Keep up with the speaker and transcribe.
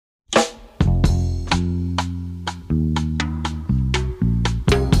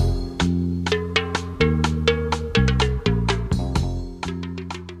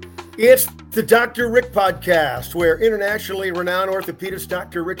It's the Dr. Rick podcast, where internationally renowned orthopedist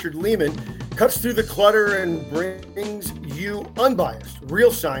Dr. Richard Lehman cuts through the clutter and brings you unbiased,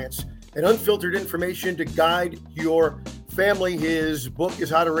 real science and unfiltered information to guide your family. His book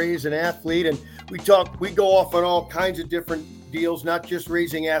is How to Raise an Athlete, and we go off on all kinds of different deals, not just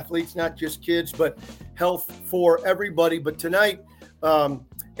raising athletes, not just kids, but health for everybody. But tonight,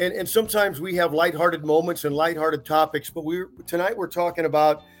 and sometimes we have lighthearted moments and lighthearted topics, but tonight we're talking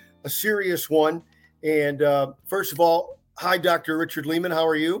about a serious one. And first of all, hi, Dr. Richard Lehman. How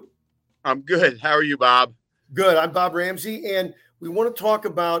are you? I'm good. How are you, Bob? Good. I'm Bob Ramsey, and we want to talk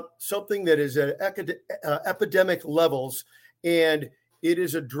about something that is at epidemic levels, and it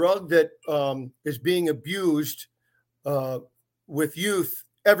is a drug that is being abused with youth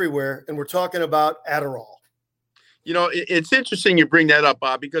everywhere, and we're talking about Adderall. You know, it's interesting you bring that up,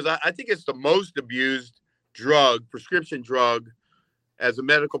 Bob, because I think it's the most abused prescription drug, as a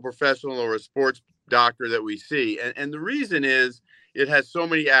medical professional or a sports doctor that we see. And the reason is it has so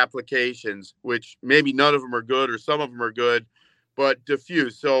many applications, which maybe none of them are good or some of them are good, but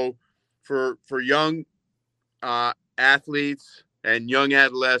diffuse. So for young athletes and young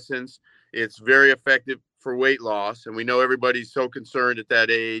adolescents, it's very effective for weight loss. And we know everybody's so concerned at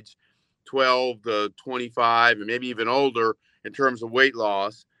that age, 12 to 25, and maybe even older in terms of weight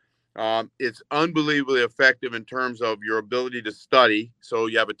loss. It's unbelievably effective in terms of your ability to study. So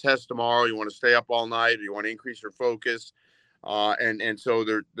you have a test tomorrow, you want to stay up all night, or you want to increase your focus. And so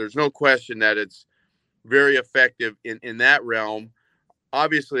there's no question that it's very effective in that realm.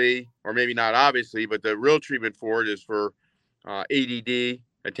 Obviously, or maybe not obviously, but the real treatment for it is for ADD,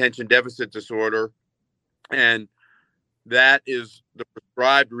 attention deficit disorder. And that is the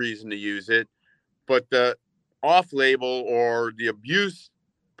prescribed reason to use it. But the off-label or the abuse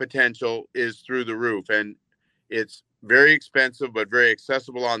potential is through the roof, and it's very expensive but very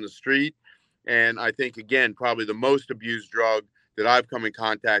accessible on the street. And I think, again, probably the most abused drug that I've come in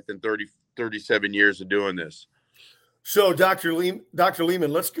contact in 37 years of doing this. So Dr.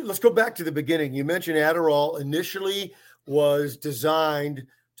 Lehman, let's go back to the beginning. You mentioned Adderall initially was designed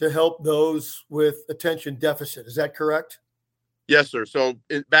to help those with attention deficit. Is that correct? Yes, sir. So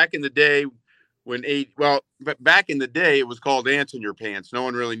back in the day, back in the day, it was called ants in your pants. No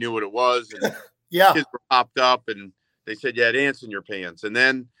one really knew what it was. And yeah. Kids were popped up and they said you had ants in your pants. And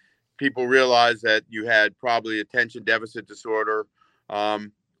then people realized that you had probably attention deficit disorder or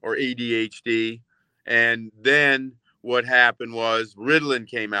ADHD. And then what happened was Ritalin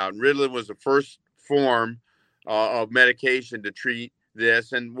came out. And Ritalin was the first form of medication to treat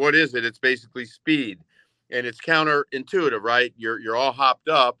this. And what is it? It's basically speed. And it's counterintuitive, right? You're all hopped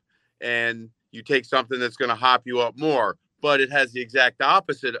up and you take something that's going to hop you up more, but it has the exact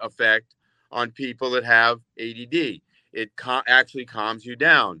opposite effect on people that have ADD. It actually calms you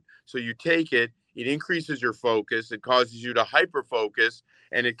down. So you take it, it increases your focus, it causes you to hyper-focus,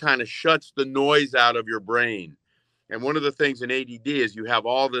 and it kind of shuts the noise out of your brain. And one of the things in ADD is you have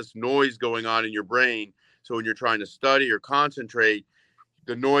all this noise going on in your brain. So when you're trying to study or concentrate,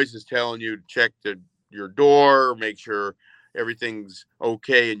 the noise is telling you to check your door, make sure everything's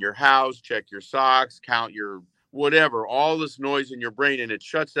okay in your house, check your socks, count your whatever, all this noise in your brain, and it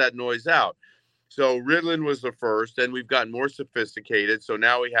shuts that noise out. So Ritalin was the first, and we've gotten more sophisticated. So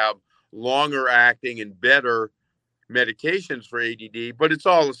now we have longer acting and better medications for ADD, but it's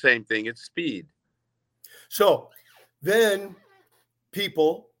all the same thing. It's speed. So then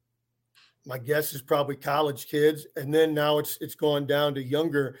people, my guess is probably college kids, and then now it's gone down to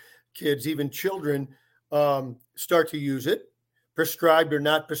younger kids, even children, start to use it, prescribed or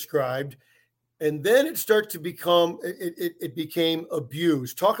not prescribed. And then it starts to become, it became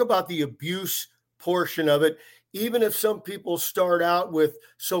abused. Talk about the abuse portion of it. Even if some people start out with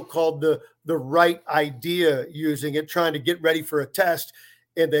so-called the right idea using it, trying to get ready for a test,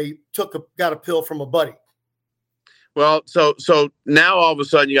 and they got a pill from a buddy. Well, so now all of a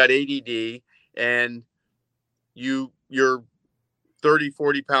sudden you got ADD and you're 30,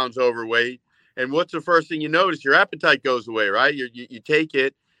 40 pounds overweight. And what's the first thing you notice? Your appetite goes away, right? You take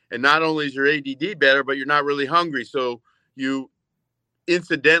it, and not only is your ADD better, but you're not really hungry. So you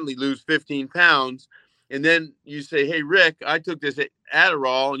incidentally lose 15 pounds. And then you say, hey, Rick, I took this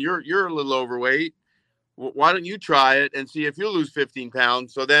Adderall, and you're a little overweight. Why don't you try it and see if you'll lose 15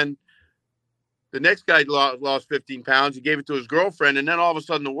 pounds? So then the next guy lost 15 pounds. He gave it to his girlfriend. And then all of a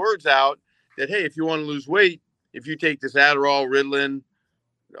sudden the word's out that, hey, if you want to lose weight, if you take this Adderall, Ritalin,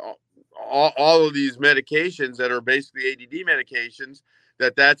 all of these medications that are basically ADD medications,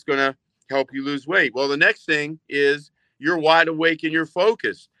 that's going to help you lose weight. Well, the next thing is you're wide awake and you're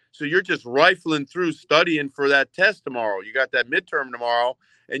focused. So you're just rifling through studying for that test tomorrow. You got that midterm tomorrow,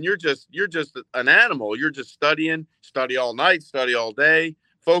 and you're just an animal. You're just study all night, study all day.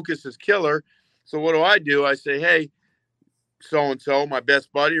 Focus is killer. So what do? I say, hey, so and so, my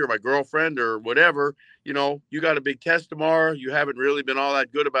best buddy or my girlfriend or whatever, you got a big test tomorrow. You haven't really been all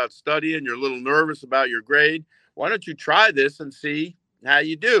that good about studying. You're a little nervous about your grade. Why don't you try this and see how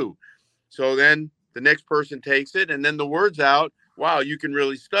you do? So then the next person takes it, and then the word's out. Wow, you can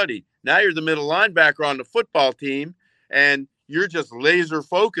really study. Now you're the middle linebacker on the football team, and you're just laser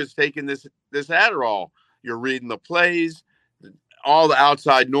focused taking this Adderall. You're reading the plays. All the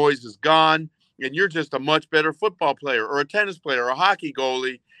outside noise is gone, and you're just a much better football player or a tennis player or a hockey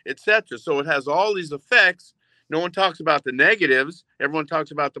goalie, etc. So it has all these effects. No one talks about the negatives. Everyone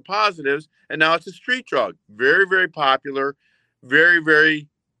talks about the positives. And now it's a street drug. Very, very popular. Very, very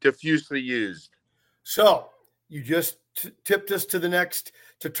diffusely used. So you just tipped us to the next,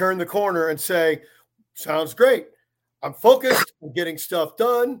 to turn the corner and say, sounds great. I'm focused. I'm getting stuff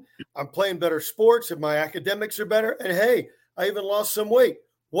done. I'm playing better sports and my academics are better. And hey, I even lost some weight.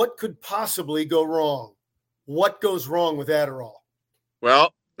 What could possibly go wrong? What goes wrong with Adderall?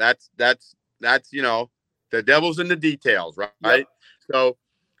 Well, that's the devil's in the details, right? Yep. So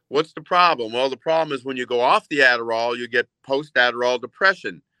what's the problem? Well, the problem is when you go off the Adderall, you get post-Adderall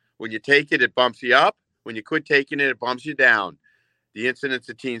depression. When you take it, it bumps you up. When you quit taking it, it bumps you down. The incidence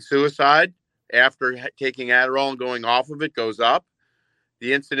of teen suicide after taking Adderall and going off of it goes up.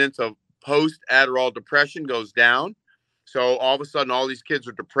 The incidence of post-Adderall depression goes down. So all of a sudden, all these kids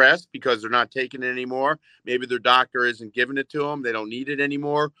are depressed because they're not taking it anymore. Maybe their doctor isn't giving it to them. They don't need it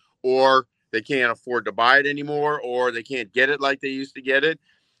anymore, or they can't afford to buy it anymore, or they can't get it like they used to get it.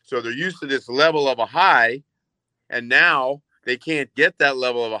 So they're used to this level of a high, and now they can't get that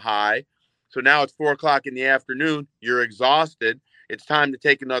level of a high. So now it's 4:00 in the afternoon. You're exhausted. It's time to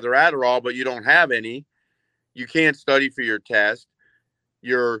take another Adderall, but you don't have any. You can't study for your test.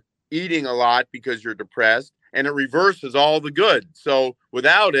 You're eating a lot because you're depressed, and it reverses all the good. So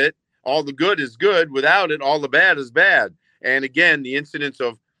without it, all the good is good. Without it, all the bad is bad. And again, the incidence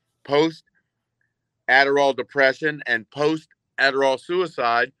of post-Adderall depression and post-Adderall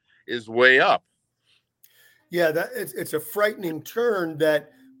suicide is way up. Yeah, it's a frightening turn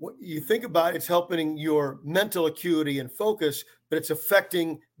that what you think about. It's helping your mental acuity and focus, but it's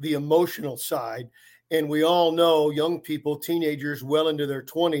affecting the emotional side. And we all know young people, teenagers well into their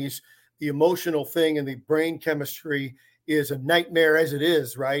 20s, the emotional thing and the brain chemistry is a nightmare as it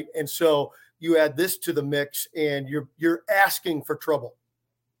is, right? And so you add this to the mix and you're asking for trouble.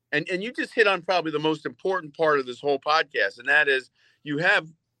 And you just hit on probably the most important part of this whole podcast, and that is you have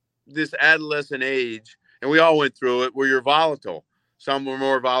this adolescent age, and we all went through it, where you're volatile. Some were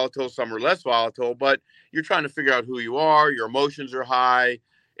more volatile, some were less volatile, but you're trying to figure out who you are. Your emotions are high.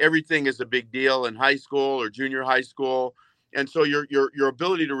 Everything is a big deal in high school or junior high school. And so your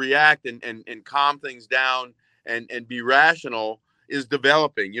ability to react and calm things down and be rational is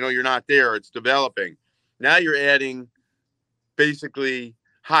developing. You're not there. It's developing. Now you're adding basically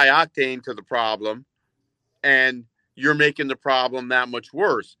high octane to the problem, and you're making the problem that much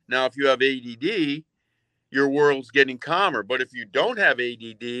worse. Now, if you have ADD, your world's getting calmer. But if you don't have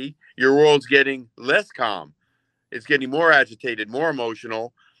ADD, your world's getting less calm. It's getting more agitated, more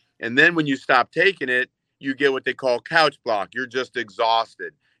emotional. And then when you stop taking it, you get what they call couch block. You're just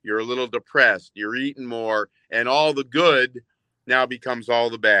exhausted. You're a little depressed. You're eating more. And all the good now becomes all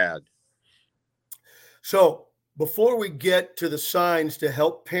the bad. So before we get to the signs to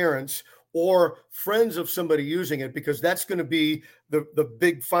help parents or friends of somebody using it, because that's going to be the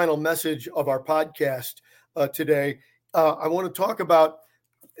big final message of our podcast today, I want to talk about,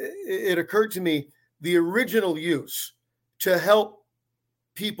 it occurred to me, the original use to help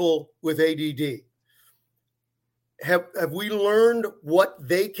people with ADD. Have we learned what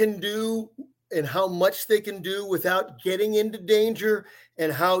they can do and how much they can do without getting into danger,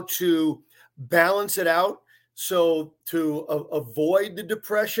 and how to balance it out so to avoid the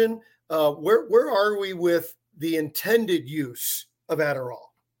depression? Where are we with the intended use of Adderall?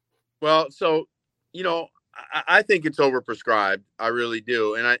 Well, so, I think it's overprescribed. I really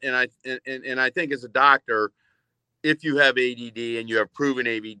do. And I think as a doctor, if you have ADD and you have proven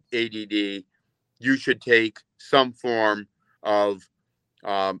ADD, you should take some form of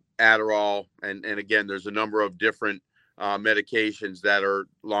Adderall. And again, there's a number of different medications that are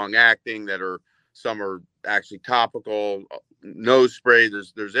long acting, some are actually topical, nose spray.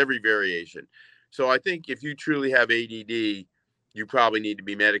 There's every variation. So I think if you truly have ADD, you probably need to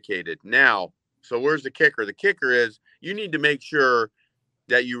be medicated. Now, so where's the kicker? The kicker is you need to make sure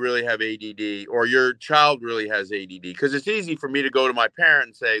that you really have ADD or your child really has ADD. Because it's easy for me to go to my parent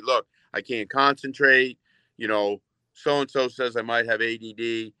and say, look, I can't concentrate. You know, so-and-so says I might have ADD.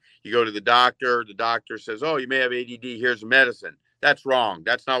 You go to the doctor says, oh, you may have ADD. Here's a medicine. That's wrong.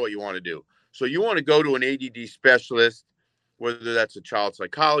 That's not what you want to do. So you want to go to an ADD specialist, whether that's a child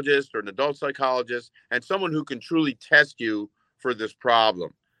psychologist or an adult psychologist, and someone who can truly test you for this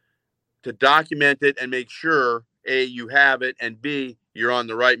problem to document it and make sure, A, you have it, and B, you're on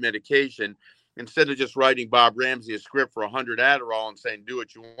the right medication, instead of just writing Bob Ramsey a script for 100 Adderall and saying, do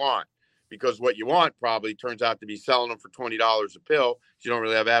what you want. Because what you want probably turns out to be selling them for $20 a pill. You don't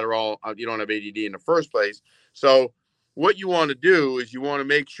really have Adderall. You don't have ADD in the first place. So what you want to do is you want to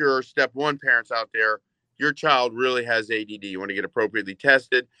make sure, step one, parents out there, your child really has ADD. You want to get appropriately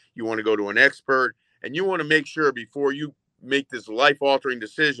tested. You want to go to an expert. And you want to make sure before you make this life-altering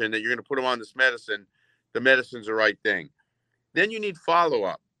decision that you're going to put them on this medicine, the medicine's the right thing. Then you need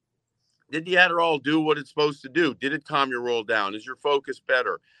follow-up. Did the Adderall do what it's supposed to do? Did it calm your roll down? Is your focus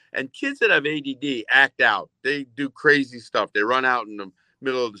better? And kids that have ADD act out. They do crazy stuff. They run out in the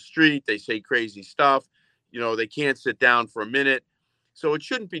middle of the street. They say crazy stuff. You know, they can't sit down for a minute. So it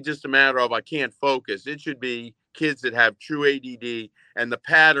shouldn't be just a matter of I can't focus. It should be kids that have true ADD, and the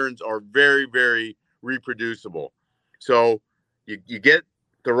patterns are very, very reproducible. So you get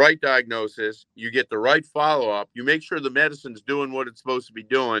the right diagnosis, you get the right follow-up, you make sure the medicine's doing what it's supposed to be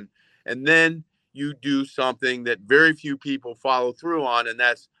doing, and then you do something that very few people follow through on, and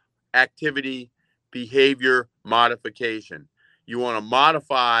that's activity behavior modification. You want to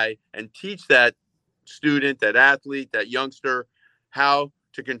modify and teach that student, that athlete, that youngster how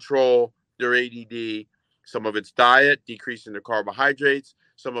to control their ADD. Some of it's diet, decreasing their carbohydrates,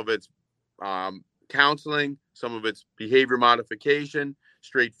 some of it's counseling, some of it's behavior modification,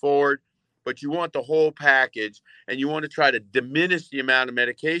 straightforward. But you want the whole package, and you want to try to diminish the amount of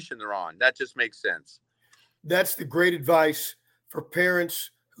medication they're on. That just makes sense. That's the great advice for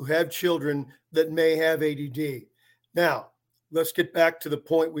parents who have children that may have ADD. Now, let's get back to the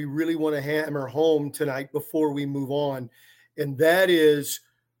point we really want to hammer home tonight before we move on, and that is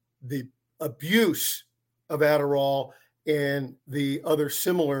the abuse of Adderall and the other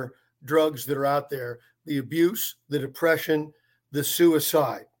similar drugs that are out there. The abuse, the depression, the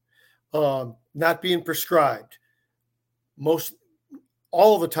suicide. Not being prescribed.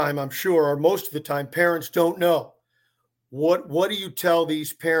 All the time, I'm sure, or most of the time, parents don't know. What do you tell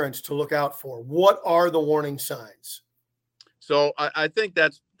these parents to look out for? What are the warning signs? So I think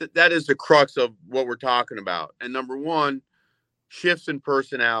that is the crux of what we're talking about. And number one, shifts in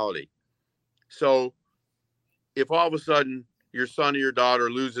personality. So if all of a sudden your son or your daughter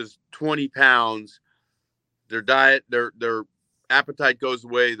loses 20 pounds, their diet, their appetite goes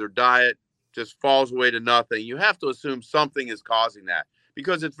away, their diet just falls away to nothing, you have to assume something is causing that,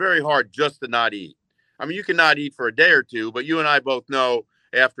 because it's very hard just to not eat. I mean, you can not eat for a day or two, but you and I both know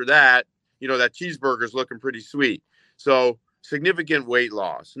after that, you know, that cheeseburger's looking pretty sweet. So significant weight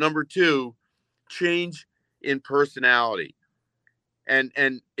loss. Number two, change in personality.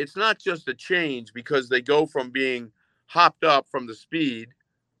 And it's not just a change, because they go from being hopped up from the speed,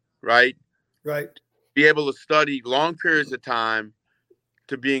 right? Right. Be able to study long periods of time,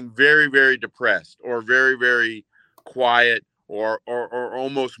 to being very, very depressed or very, very quiet or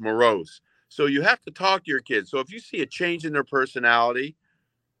almost morose. So you have to talk to your kids. So if you see a change in their personality,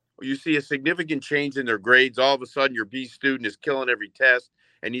 or you see a significant change in their grades, all of a sudden your B student is killing every test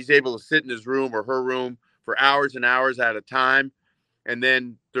and he's able to sit in his room or her room for hours and hours at a time, and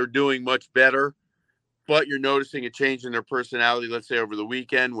then they're doing much better, but you're noticing a change in their personality, let's say over the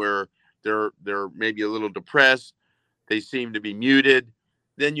weekend, where they're maybe a little depressed, they seem to be muted,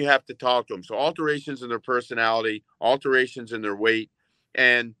 then you have to talk to them. So alterations in their personality, alterations in their weight,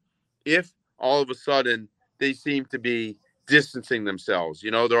 and if all of a sudden they seem to be distancing themselves,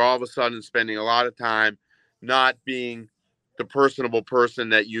 you know, they're all of a sudden spending a lot of time not being the personable person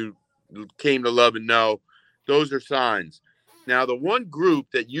that you came to love and know, those are signs. Now, the one group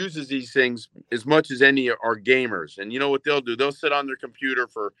that uses these things as much as any are gamers. And you know what they'll do? They'll sit on their computer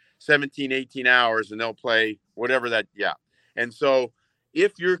for 17, 18 hours and they'll play whatever that, yeah. And so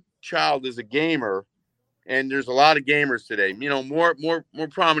if your child is a gamer, and there's a lot of gamers today, you know, more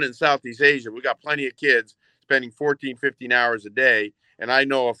prominent in Southeast Asia, we got plenty of kids spending 14, 15 hours a day. And I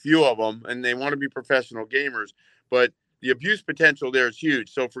know a few of them, and they want to be professional gamers, but the abuse potential there is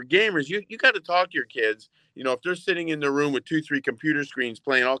huge. So for gamers, you got to talk to your kids. You know, if they're sitting in their room with 2-3 computer screens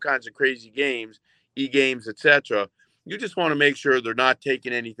playing all kinds of crazy games, e-games, etc., you just want to make sure they're not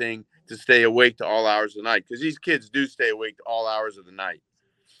taking anything to stay awake to all hours of the night, because these kids do stay awake to all hours of the night.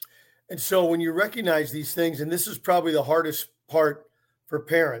 And so when you recognize these things, and this is probably the hardest part for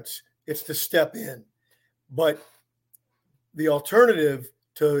parents, it's to step in. But the alternative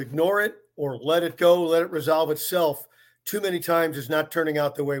to ignore it or let it go, let it resolve itself, too many times is not turning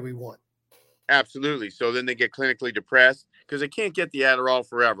out the way we want. Absolutely. So then they get clinically depressed because they can't get the Adderall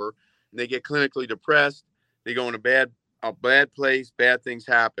forever. And they get clinically depressed. They go in a bad place. Bad things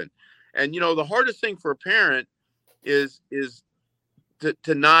happen. And, the hardest thing for a parent is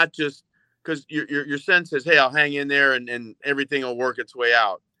to not just, because your sense says, hey, I'll hang in there and everything will work its way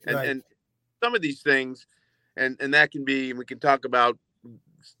out. And, Right. and some of these things, and that can be, we can talk about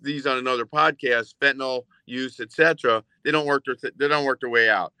these on another podcast, fentanyl use, etc. They don't work their way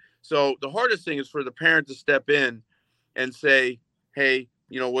out. So the hardest thing is for the parent to step in and say, hey,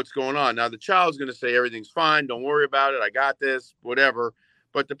 what's going on? Now the child's going to say everything's fine. Don't worry about it. I got this, whatever.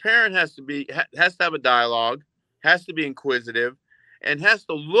 But the parent has to have a dialogue, has to be inquisitive, and has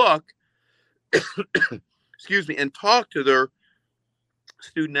to look, excuse me, and talk to their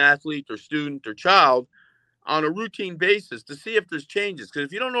student athlete or student or child on a routine basis to see if there's changes. Because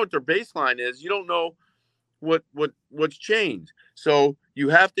if you don't know what their baseline is, you don't know what's changed. So you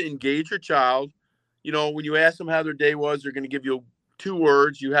have to engage your child. When you ask them how their day was, they're going to give you 2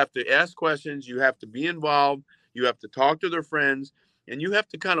 words. You have to ask questions. You have to be involved. You have to talk to their friends, and you have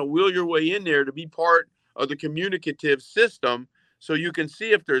to kind of wheel your way in there to be part of the communicative system so you can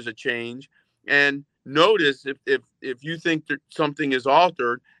see if there's a change and notice if you think that something is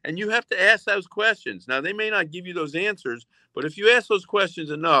altered, and you have to ask those questions. Now, they may not give you those answers, but if you ask those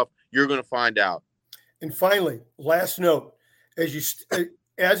questions enough, you're going to find out. And finally, last note,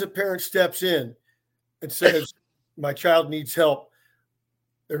 as a parent steps in and says, my child needs help,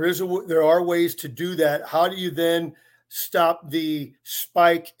 there are ways to do that. How do you then stop the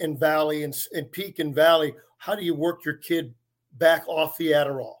spike and valley and peak and valley? How do you work your kid back off the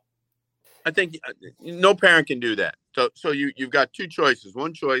Adderall? I think no parent can do that. So you've got 2 choices.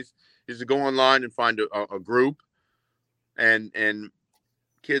 One choice is to go online and find a group and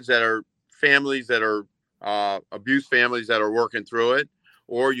kids that are families that are abuse families that are working through it.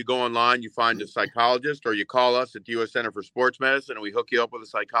 Or you go online, you find a psychologist, or you call us at the U.S. Center for Sports Medicine and we hook you up with a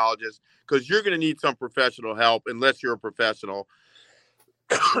psychologist, because you're going to need some professional help unless you're a professional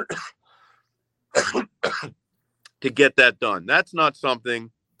to get that done. That's not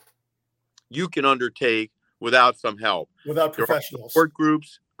something you can undertake without some help. Without professionals. Support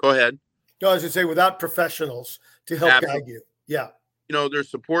groups. Go ahead. No, I was going to say without professionals to help guide you. Yeah. There's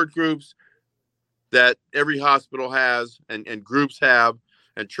support groups that every hospital has and groups have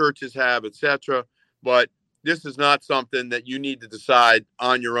and churches have, etc. But this is not something that you need to decide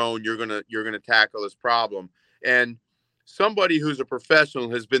on your own. You're gonna tackle this problem. And somebody who's a professional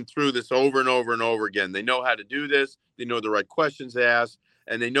has been through this over and over and over again. They know how to do this. They know the right questions to ask,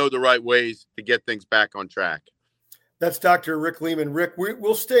 and they know the right ways to get things back on track. That's Dr. Rick Lehman. Rick,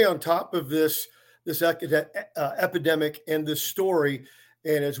 we'll stay on top of this epidemic and this story.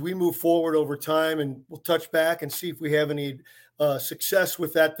 And as we move forward over time, and we'll touch back and see if we have any success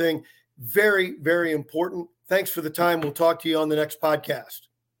with that thing. Very, very important. Thanks for the time. We'll talk to you on the next podcast.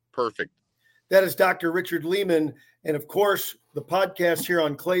 Perfect. That is Dr. Richard Lehman. And of course, the podcast here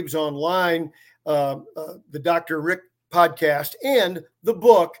on Claibs Online, the Dr. Rick podcast, and the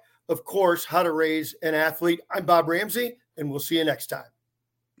book, of course, How to Raise an Athlete. I'm Bob Ramsey, and we'll see you next time.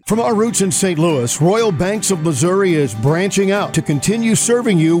 From our roots in St. Louis, Royal Banks of Missouri is branching out to continue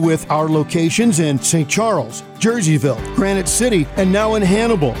serving you with our locations in St. Charles, Jerseyville, Granite City, and now in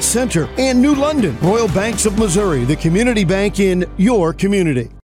Hannibal, Center, and New London. Royal Banks of Missouri, the community bank in your community.